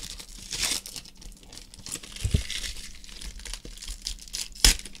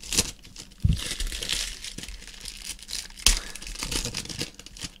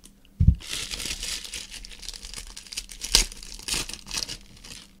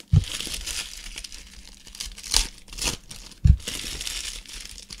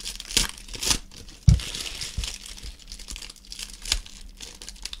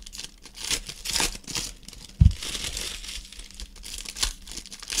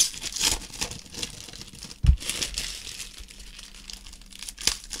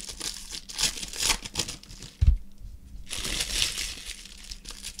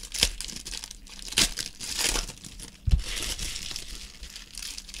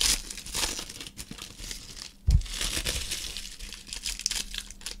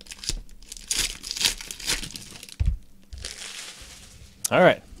 All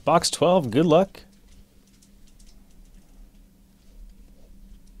right, box 12. Good luck.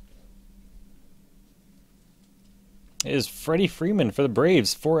 It is Freddie Freeman for the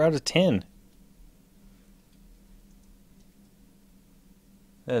Braves, 4 out of 10.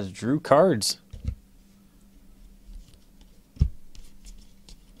 That is Drew Cards.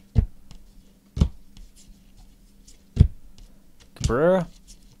 Cabrera.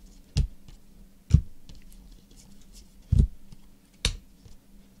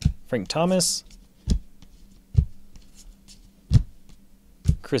 Frank Thomas.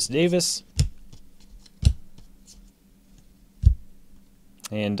 Chris Davis.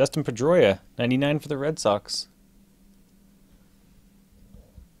 And Dustin Pedroia, 99 for the Red Sox.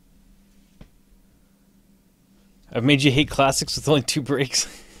 I've made you hate classics with only 2 breaks.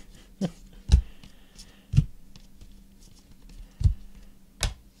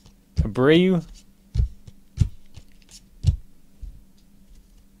 Abreu.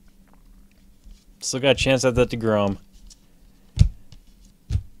 Still got a chance at that DeGrom.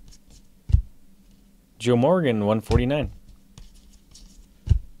 Joe Morgan, 149.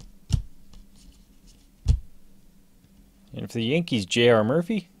 And for the Yankees, J.R.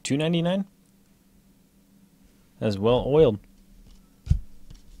 Murphy, 299. As well oiled.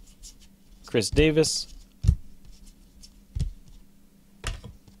 Chris Davis.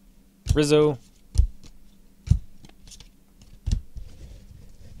 Rizzo.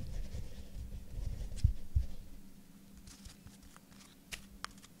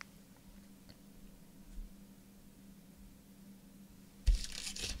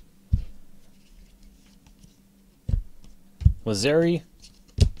 Lazari.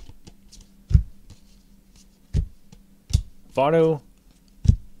 Votto.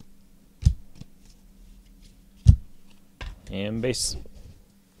 And base.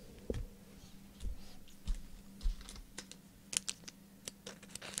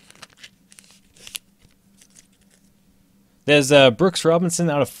 There's Brooks Robinson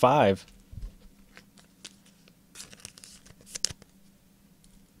out of 5.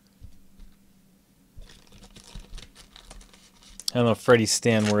 I don't know if Freddie's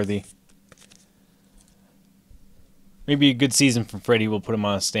stand-worthy. Maybe a good season from Freddie will put him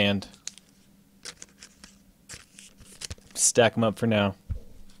on a stand. Stack him up for now.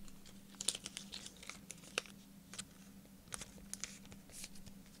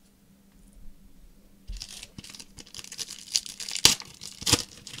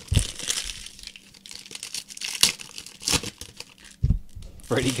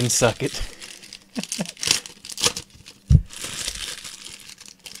 Freddie can suck it.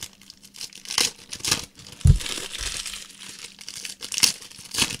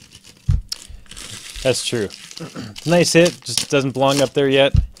 That's true. Nice hit, just doesn't belong up there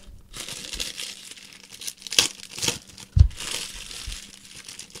yet.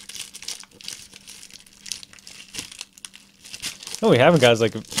 Oh, we haven't, guys.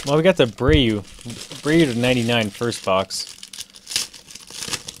 Like, well, we got the Abreu to 99 first box.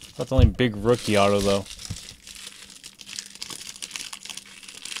 That's the only big rookie auto, though.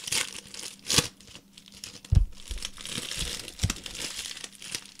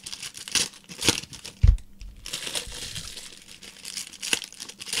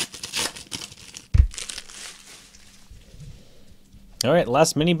 All right,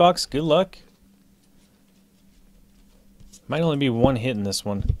 last mini box. Good luck. Might only be 1 hit in this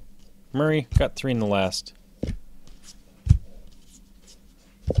one. Murray got 3 in the last.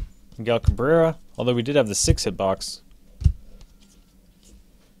 Miguel Cabrera, although we did have the 6-hit box.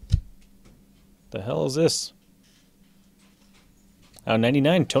 The hell is this?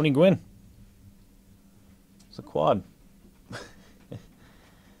 99, Tony Gwynn. It's a quad.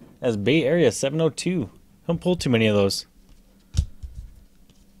 That's Bay Area 702. Don't pull too many of those.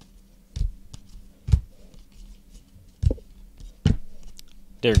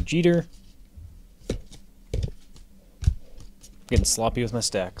 Derek Jeter. Getting sloppy with my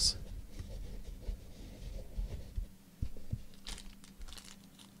stacks.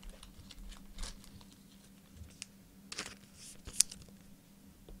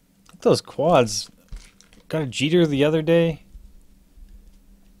 Those quads. Got a Jeter the other day.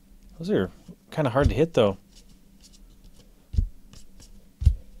 Those are kind of hard to hit, though.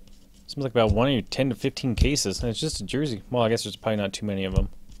 Seems like about 1 in 10 to 15 cases, and it's just a jersey. Well, I guess there's probably not too many of them.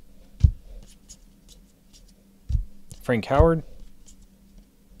 Frank Howard.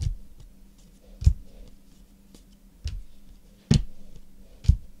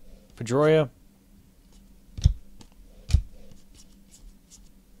 Pedroia.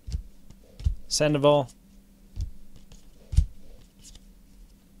 Sandoval.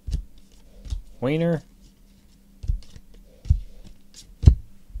 Wainer.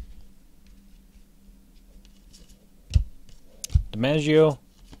 DiMaggio.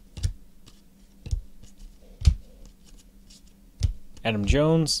 Adam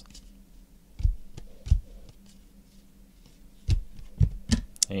Jones.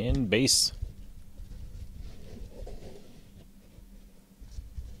 And base.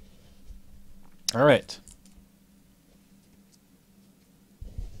 All right.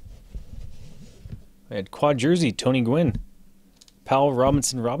 I had quad jersey, Tony Gwynn. Powell,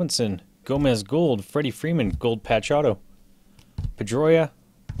 Robinson. Gomez gold, Freddie Freeman gold patch auto. Pedroia,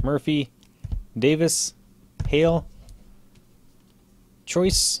 Murphy, Davis, Hale,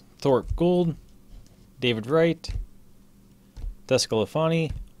 Choice, Thorpe gold, David Wright,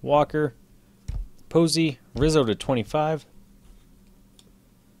 Descalafani, Walker, Posey, Rizzo to 25,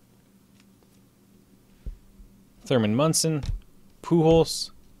 Thurman Munson,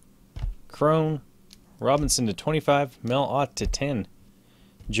 Pujols, Crone, Robinson to 25, Mel Ott to 10,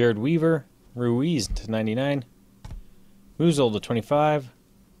 Jared Weaver, Ruiz to 99, Musial to 25,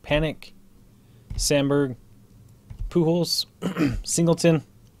 Panic, Sandberg, Pujols, Singleton,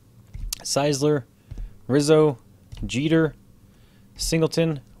 Seisler, Rizzo, Jeter,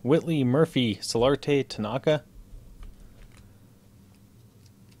 Singleton, Whitley, Murphy, Solarte, Tanaka,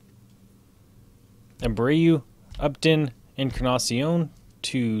 Abreu, Upton, Encarnacion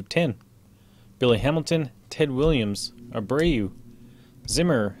to 10, Billy Hamilton, Ted Williams, Abreu,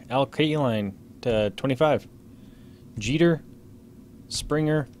 Zimmer, Al Kaline to 25, Jeter,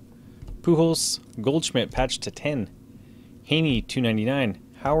 Springer, Pujols, Goldschmidt patch to 10, Haney 299,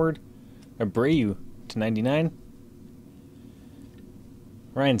 Howard, Abreu to 99,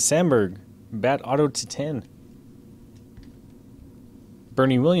 Ryan Sandberg, bat auto to 10,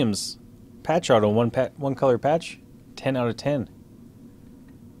 Bernie Williams, patch auto, one color patch, 10 out of 10.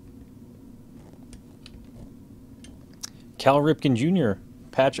 Cal Ripken Jr.,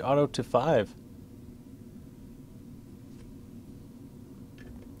 patch auto to 5.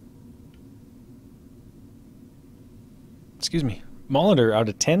 Excuse me. Molitor out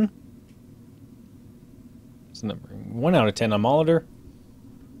of 10. It's number 1 out of 10 on Molitor.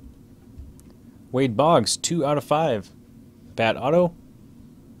 Wade Boggs, 2 out of 5. Bat auto.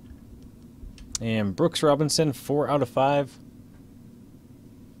 And Brooks Robinson, 4 out of 5.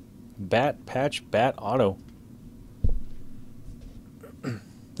 Bat patch, bat auto.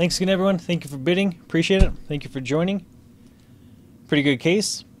 Thanks again, everyone. Thank you for bidding. Appreciate it. Thank you for joining. Pretty good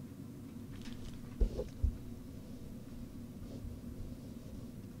case.